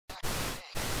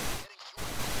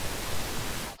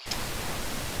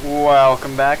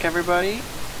Welcome back, everybody.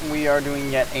 We are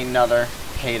doing yet another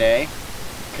Payday,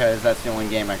 because that's the only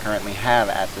game I currently have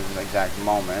at this exact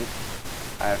moment.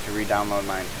 I have to re-download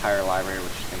my entire library,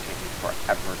 which is going to take me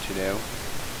forever to do.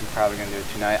 I'm probably going to do it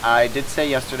tonight. I did say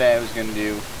yesterday I was going to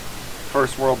do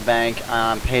First World Bank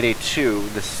on Payday 2,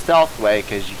 the stealth way,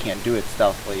 because you can't do it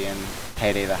stealthily in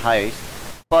Payday the Heist.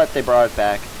 But they brought it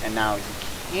back, and now you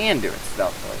can do it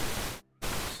stealthily.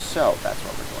 So, that's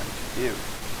what we're going to do.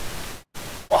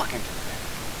 Walk into the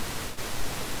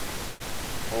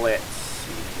bed. Let's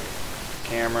see here.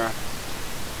 Camera.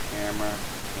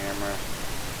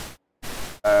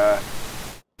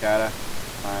 Gotta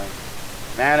find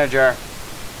manager.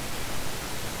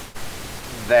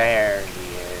 There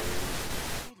he is.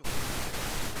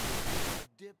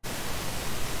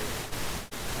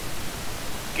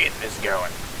 Get this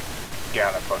going. Get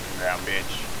on the fucking ground,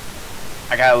 bitch.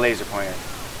 I got a laser pointer.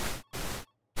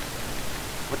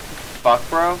 What the fuck,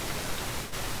 bro?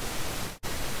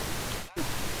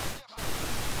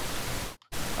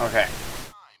 Okay. I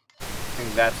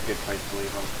think that's a good place to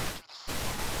leave him.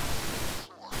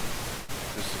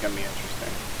 This is gonna be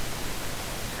interesting.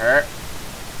 Hurt.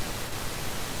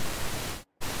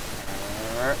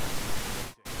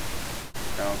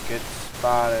 Don't get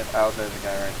spotted. Oh, there's a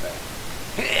guy right there.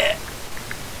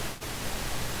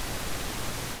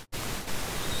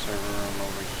 Server room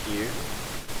over here.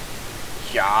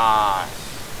 Yas.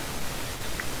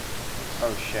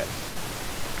 Oh shit.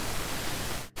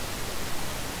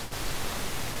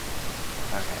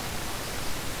 Okay.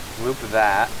 Loop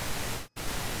that.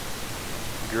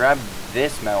 Grab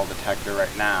this metal detector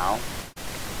right now.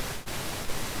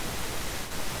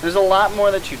 There's a lot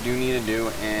more that you do need to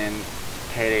do in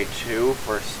Payday 2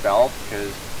 for stealth,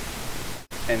 because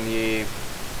in the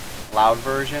loud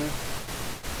version,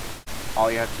 all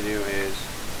you have to do is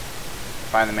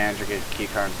find the manager, get a key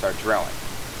card, and start drilling.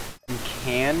 You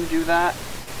can do that.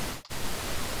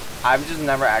 I've just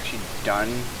never actually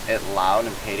done it loud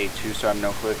in Payday 2, so I have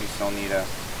no clue if you still need to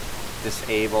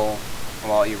disable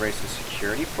while you erase the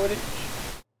security footage.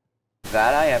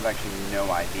 That I have actually no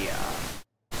idea on.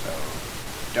 So,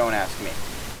 don't ask me.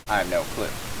 I have no clue.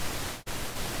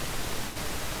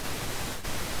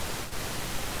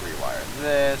 Rewire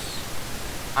this.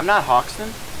 I'm not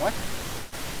Hoxton? What?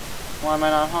 Why am I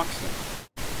not Hoxton?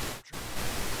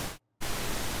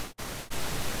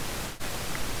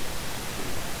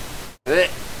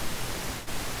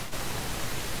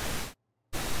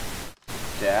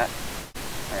 That.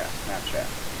 I got Snapchat.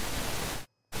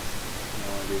 What do I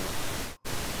want to do?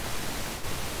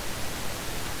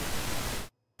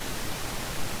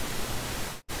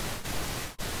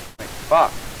 Wait,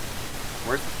 fuck.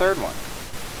 Where's the third one?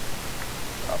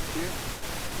 Up here?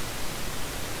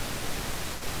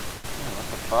 Oh, what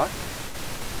the fuck?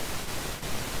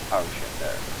 Oh shit,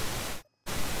 there.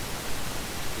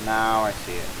 Now I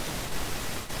see it.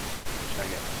 Should I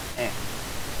get and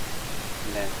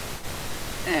then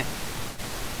and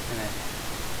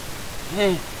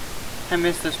then I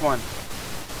missed this one.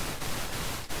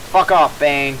 Fuck off,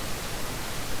 Bane.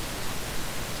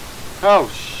 Oh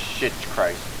shit,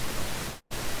 Christ.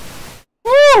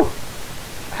 Woo!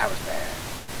 That was bad.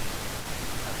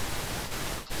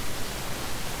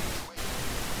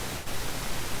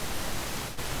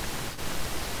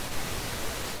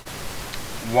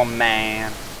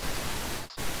 Woman.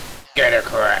 Get it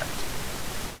correct.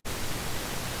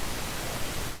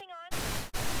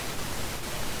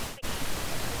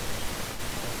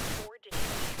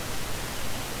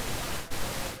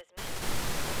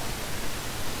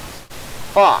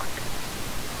 Fuck.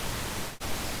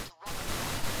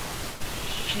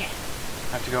 Shit.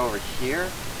 I have to go over here?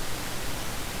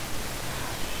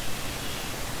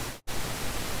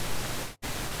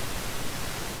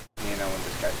 You know when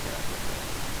this guy's gonna.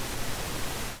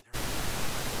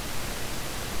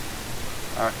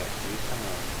 Okay, so he's coming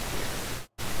over here.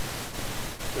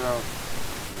 Throw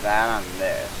that on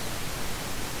this.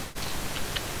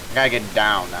 I gotta get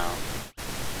down now.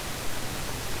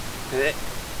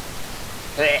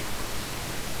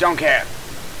 Don't care.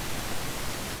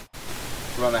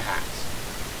 Run the hats.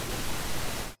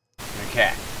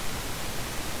 Okay.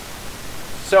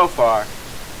 So far.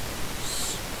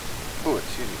 Oh,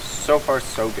 excuse me. So far,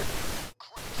 so good.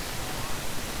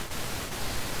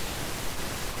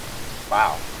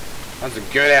 Wow. That's a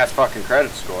good ass fucking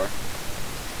credit score.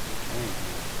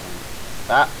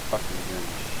 That fucking doing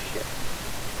shit.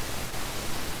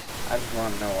 I just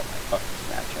want to know what my fucking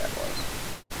Snapchat was.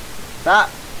 That.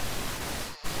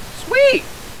 Sweet!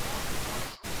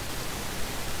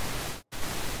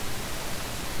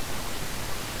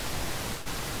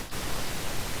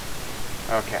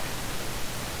 Okay.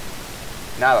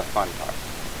 Now the fun part.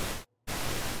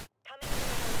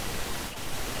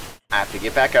 I have to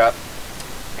get back up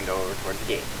and go over towards the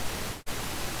gate.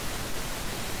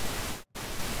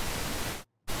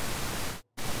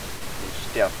 And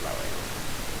stealth my way over.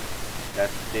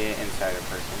 That's the insider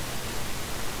person.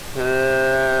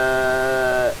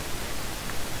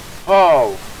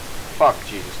 Oh, fuck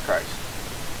Jesus Christ.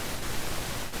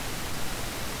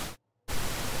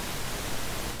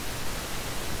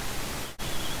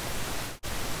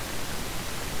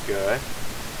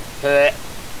 Good.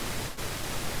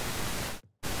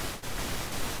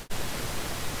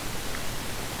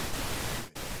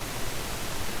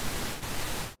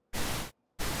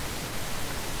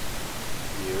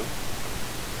 You.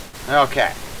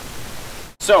 Okay.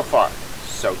 So far,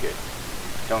 so good.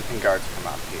 Don't think guards come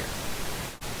out here.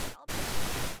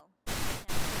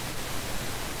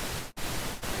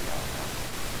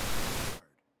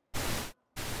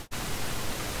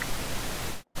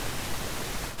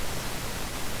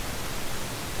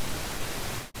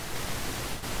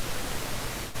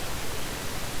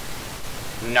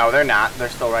 No, they're not. They're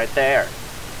still right there.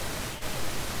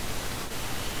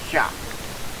 Yeah.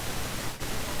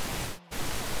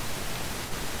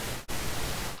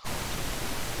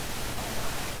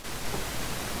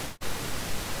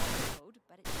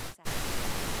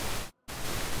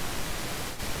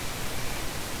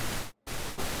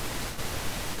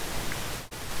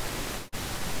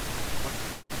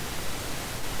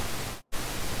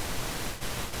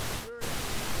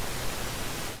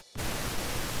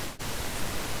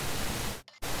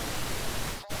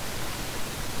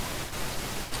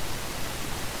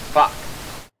 Fuck.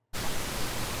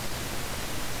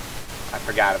 I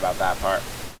forgot about that part.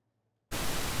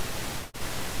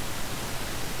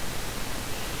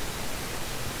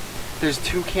 There's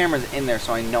 2 cameras in there,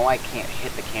 so I know I can't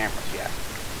hit the cameras yet.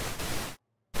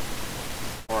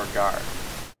 Or a guard.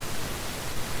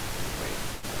 Wait.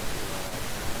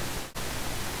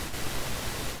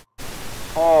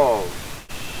 Oh.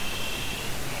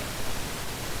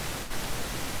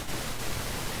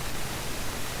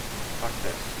 Fuck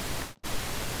this.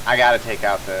 I gotta take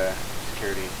out the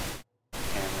security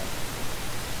camera.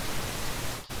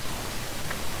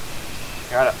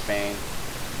 Shut up, Bane.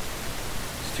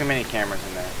 There's too many cameras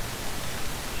in there.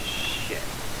 Shit.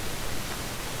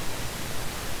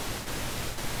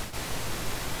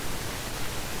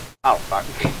 Oh, fuck.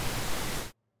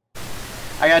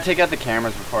 I gotta take out the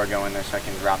cameras before I go in there so I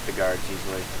can drop the guards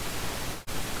easily.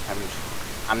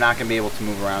 I'm not gonna be able to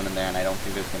move around in there, and I don't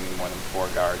think there's gonna be more than 4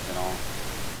 guards in all.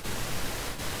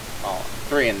 Oh,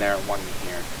 3 in there, 1 in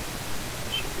here.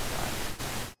 That should be fine.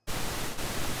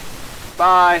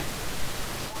 Bye!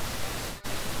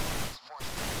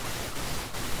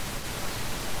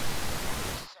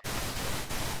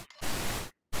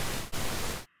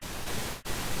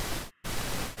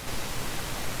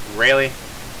 Really? I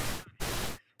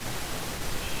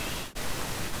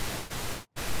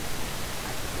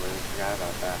completely forgot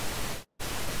about that.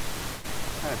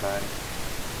 Hi, buddy.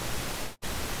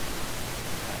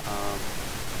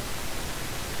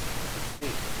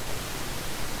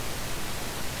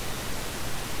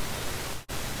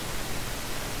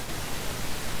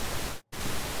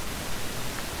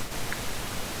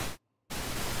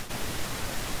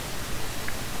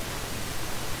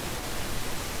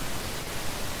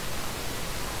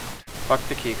 Fuck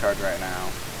the key card right now.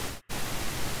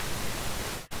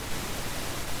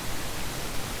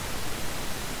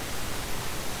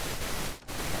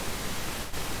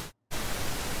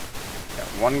 Got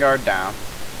 1 guard down.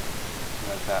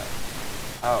 What's that?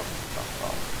 Oh,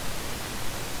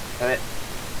 hit it.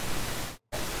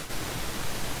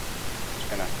 Just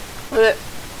gonna hit it.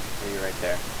 See you right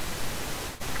there.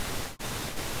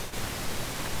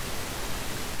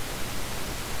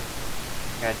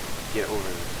 Gotta get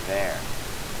over there.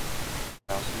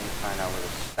 I also need to find out where the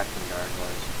second guard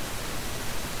was.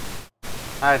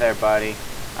 Hi there, buddy.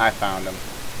 I found him.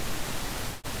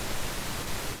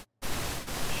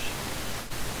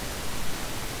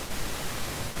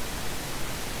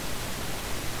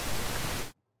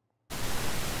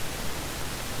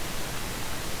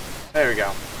 There we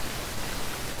go.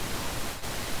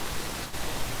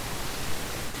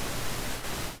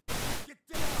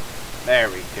 There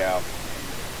we go.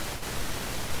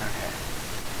 Okay.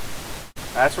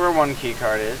 That's where 1 key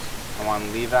card is. I want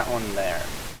to leave that one there.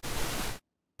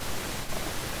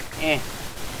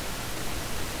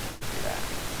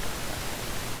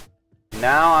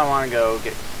 Now I want to go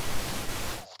get...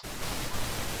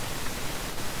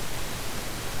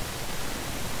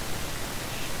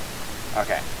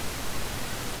 Okay.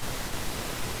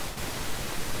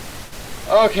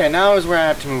 Okay, now is where I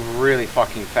have to move really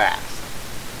fucking fast.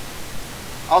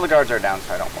 all the guards are down,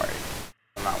 so I don't worry.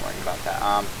 I'm not worried about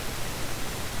that.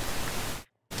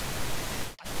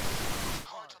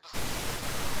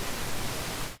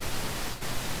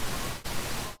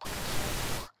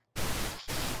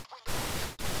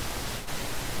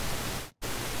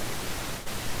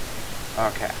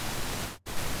 Okay.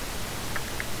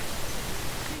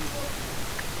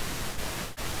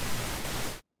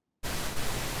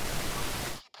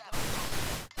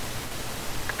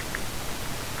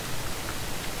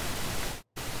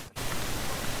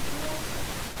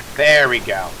 There we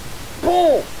go.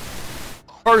 Boom!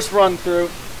 First run through.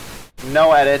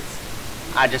 No edits.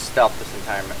 I just stealthed this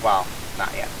entire... Well,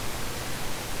 not yet.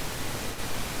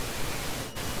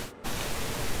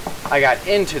 I got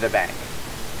into the bank.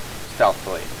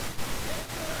 Stealthily.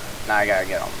 Now I gotta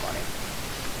get all the money.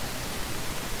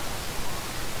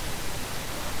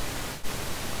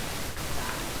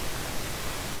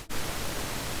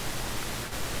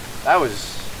 That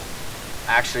was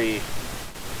actually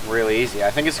really easy.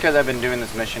 I think it's because I've been doing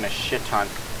this mission a shit ton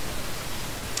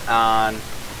on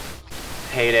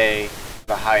Payday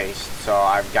the Heist, so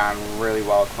I've gotten really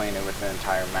well acquainted with the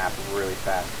entire map really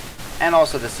fast. And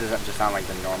also this isn't just on like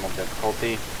the normal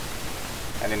difficulty.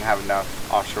 I didn't have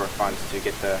enough offshore funds to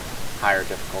get the higher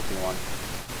difficulty one.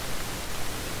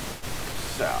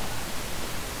 So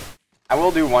I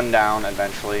will do one down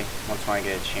eventually, once I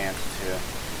get a chance to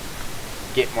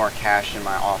get more cash in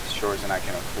my offshores and I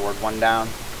can afford one down.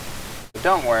 But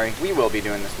don't worry, we will be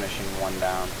doing this mission one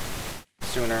down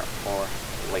sooner or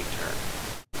later.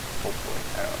 Hopefully,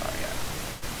 I don't know yet.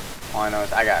 All I know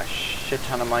is I got a shit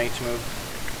ton of money to move.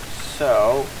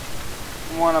 So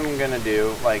what I'm gonna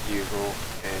do, like usual,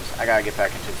 is I gotta get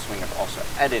back into the swing of also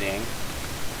editing.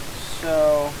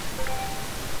 So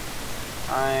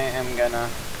I am gonna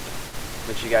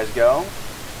let you guys go.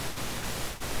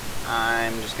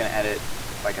 I'm just gonna edit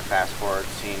like a fast forward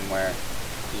scene where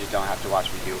you just don't have to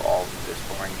watch me do all of this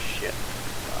boring shit.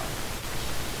 So,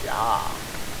 yeah.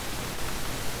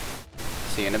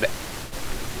 See you in a bit.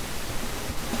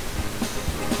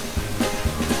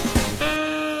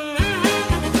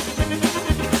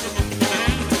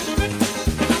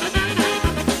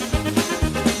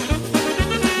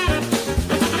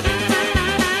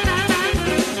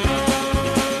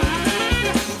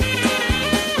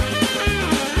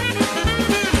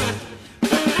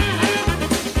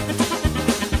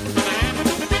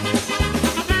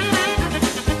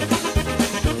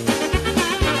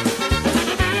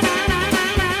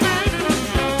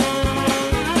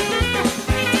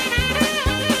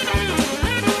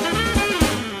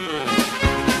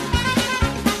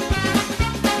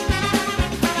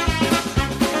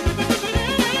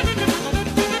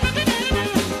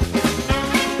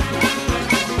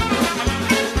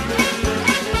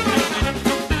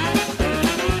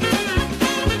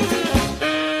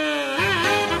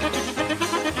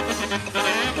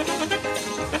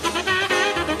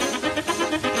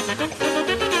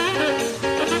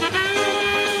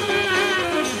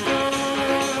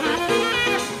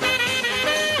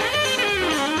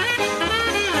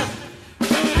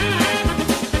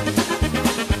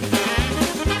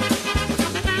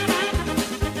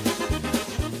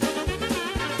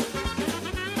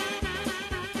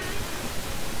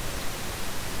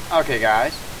 Okay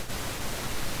guys,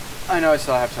 I know I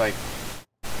still have to like,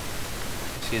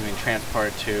 excuse me, transport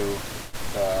it to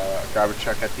the garbage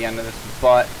truck at the end of this,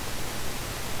 but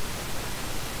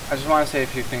I just want to say a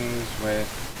few things with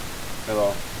the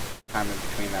little time in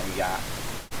between that we got.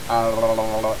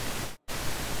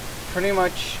 Pretty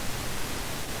much,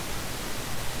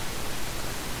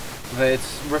 it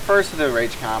refers to the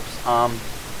rage comps. I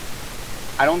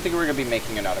don't think we're going to be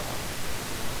making another one.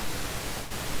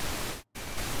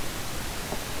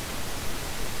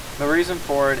 The reason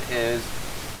for it is,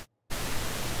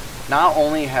 not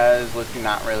only has Lippy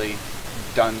not really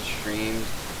done streams,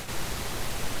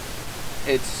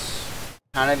 it's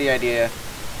kind of the idea,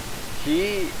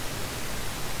 he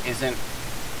isn't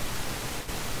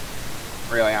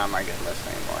really on my good list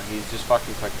anymore. He's just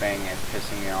fucking clickbaiting and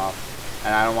pissing me off,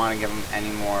 and I don't want to give him any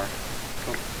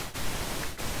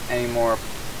more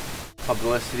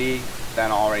publicity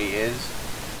than already is.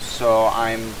 So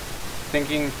I'm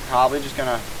thinking probably just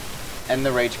gonna end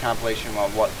the rage compilation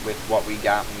with what we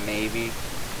got. Maybe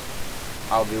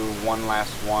I'll do one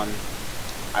last one.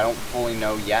 I don't fully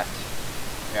know yet.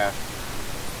 Yeah,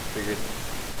 figured.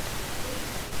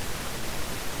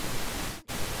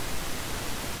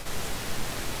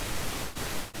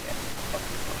 Yeah,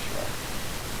 fucking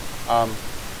sure.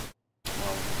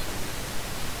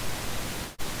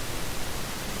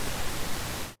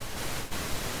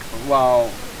 Well,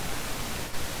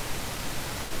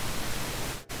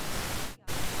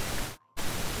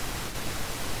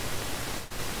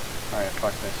 Alright,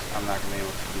 fuck this. I'm not gonna be able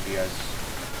to keep you guys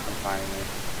from finding me.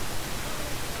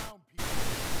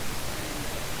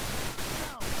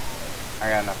 I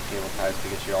got enough cable ties to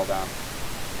get you all down.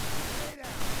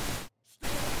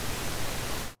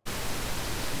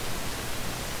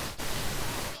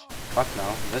 Fuck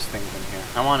no, this thing's in here.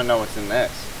 I want to know what's in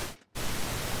this.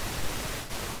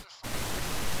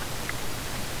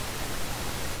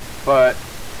 But,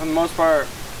 for the most part,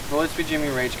 the Let's Be Jimmy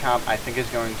Rage Comp, I think, is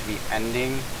going to be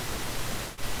ending.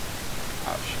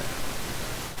 Oh, shit.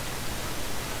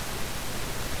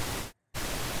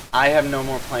 I have no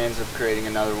more plans of creating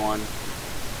another one.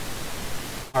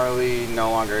 Harley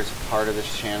no longer is part of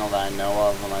this channel that I know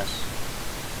of, unless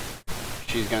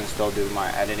she's going to still do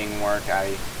my editing work.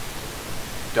 I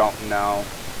don't know.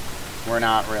 We're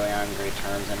not really on great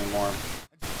terms anymore.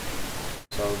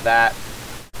 So that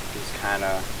is kind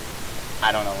of,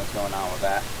 I don't know what's going on with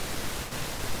that.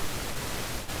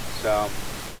 So,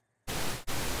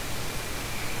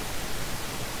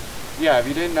 yeah, if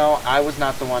you didn't know, I was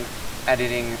not the one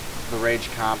editing the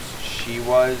Rage Comps. She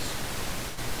was.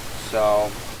 So,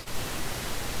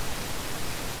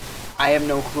 I have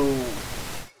no clue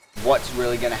what's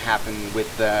really going to happen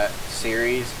with the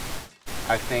series.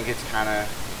 I think it's kind of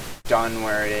done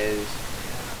where it is.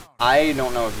 I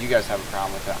don't know if you guys have a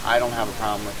problem with it. I don't have a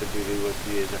problem with the dude who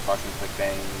is a fucking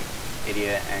clickbaiting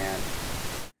idiot, and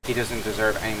he doesn't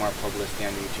deserve any more publicity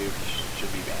on YouTube. He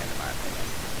should be banned, in my opinion.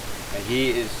 And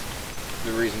he is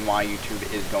the reason why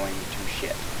YouTube is going to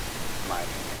shit, in my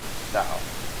opinion. So,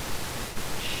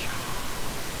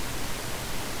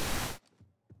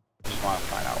 just want to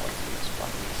find out what's in this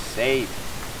fucking safe.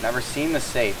 Never seen the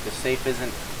safe. The safe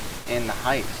isn't in the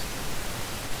heist.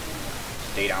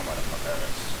 Stay down,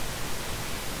 motherfuckers.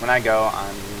 When I go,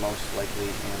 I'm most likely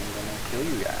gonna kill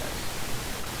you guys.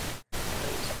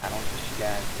 Because I don't trust you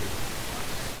guys to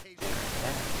stay right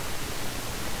there.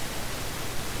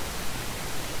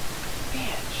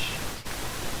 Bitch.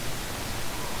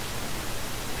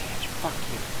 Bitch, fuck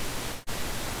you.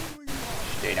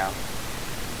 Stay down.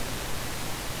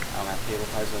 I don't have table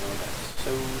ties over that. So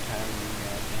tired of you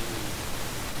guys.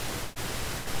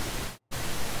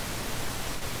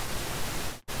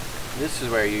 This is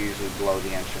where you usually blow the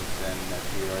entrance in if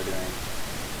you are doing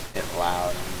it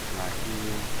loud. And come out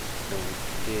here, go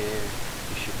here,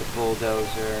 you shoot the bulldozer,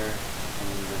 and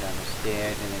then you go down the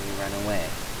stairs, and then you run away.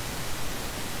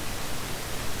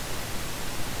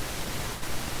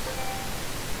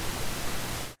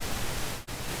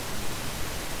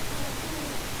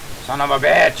 Son of a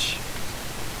bitch!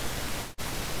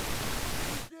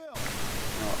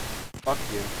 No, fuck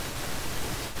you.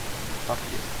 Fuck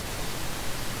you.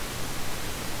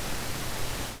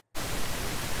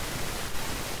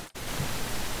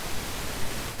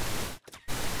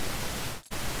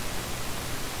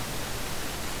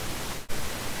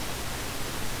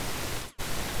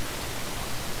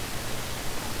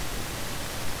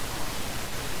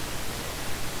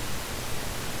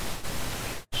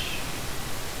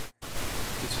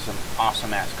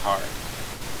 Awesome ass card.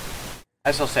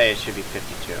 I still say it should be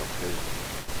 52 because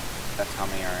that's how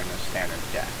many are in a standard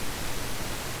deck.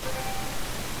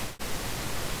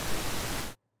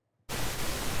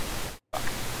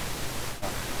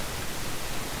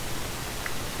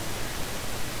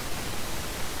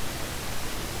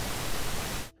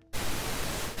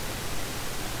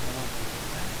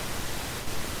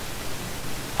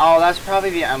 Oh, that's probably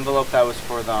the envelope that was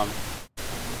for them.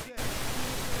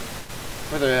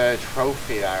 For the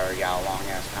trophy that I already got a long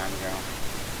ass time ago.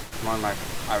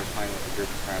 I was playing with a group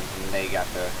of friends and they got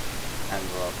the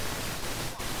envelope.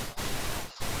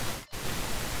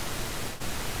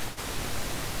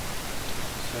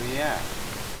 So yeah.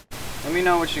 Let me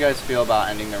know what you guys feel about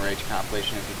ending the Rage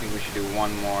compilation, if you think we should do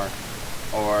one more,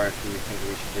 or if you think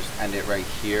we should just end it right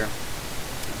here.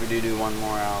 If we do one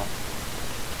more, I'll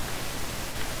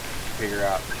figure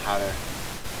out how to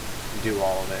do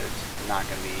all of it. It's not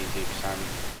going to be easy because I'm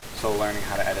still learning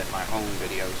how to edit my own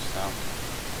videos, so.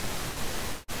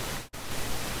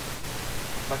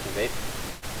 Fucking vape.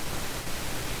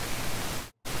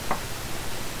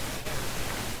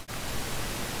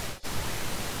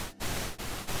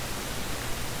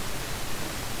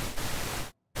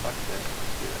 Fuck this.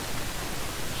 Let's do this.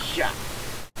 Yeah.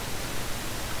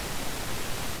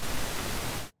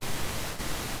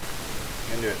 I'm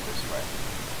gonna do it this way.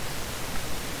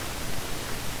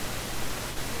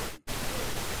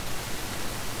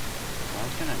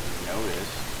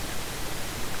 Notice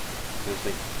there's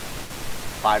like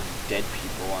 5 dead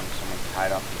people and someone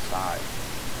tied up inside.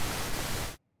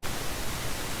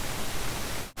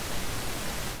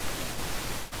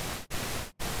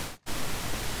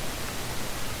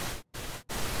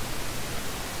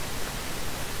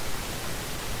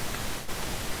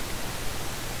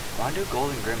 I want to do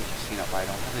Golden Grim Casino, but I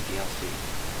don't have the DLC.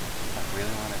 I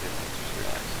really want to do it, I just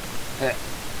realized.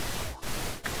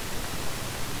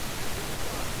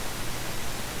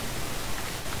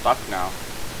 Fuck no.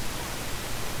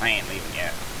 I ain't leaving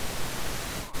yet.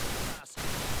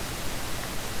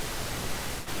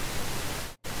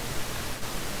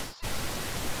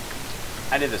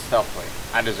 I did this stealthily.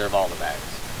 I deserve all the bags.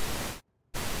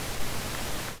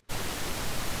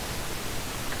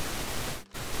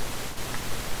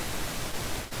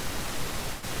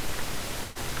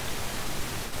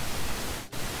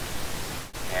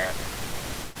 There.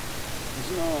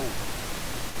 No.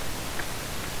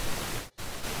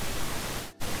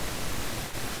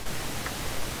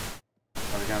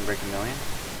 Are we gonna break a million?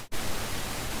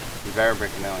 We better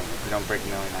break a million. If we don't break a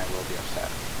million, I will be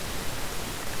upset.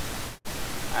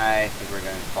 I think we're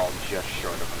going to fall just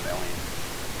short of a million.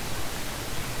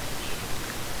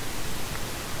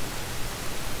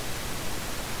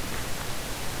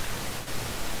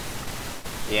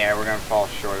 Yeah, we're going to fall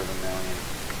short of a million.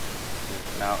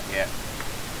 No, yeah.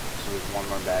 So there's one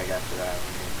more bag after that.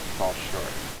 We're going to fall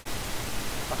short.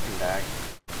 Fucking bag.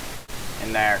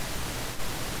 In there.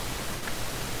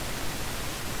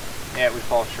 Yeah, we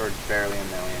fall short barely a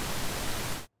million.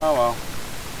 Oh well.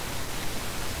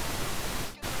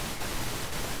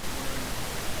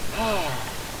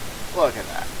 Look at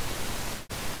that.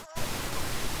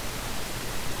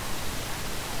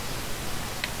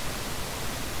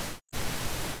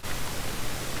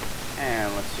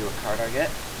 And let's see what card I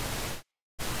get.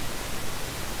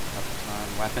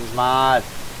 Weapons mod.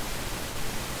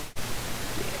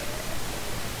 Yeah.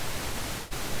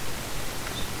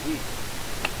 Sweet.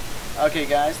 Okay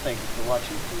guys, thank you for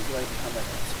watching. Please like, comment,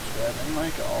 and subscribe. And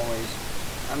like always,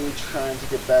 I'm trying to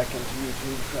get back into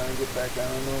YouTube, trying to get back on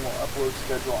a normal upload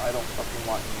schedule. I don't fucking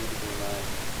want you to be my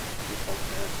default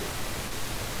character.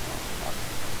 Oh, fuck.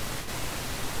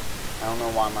 I don't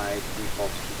know why my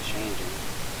defaults keep changing.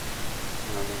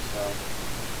 So,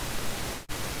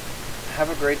 have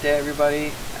a great day,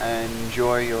 everybody, and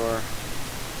enjoy your...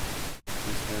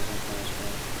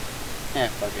 Yeah,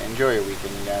 fuck it. Enjoy your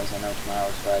weekend, you guys. I know tomorrow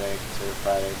is Friday. Consider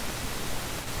Friday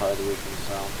part of the weekend,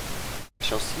 so... I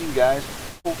shall see you guys.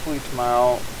 Hopefully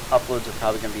tomorrow, uploads are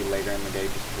probably going to be later in the day,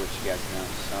 just to let you guys know,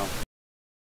 so...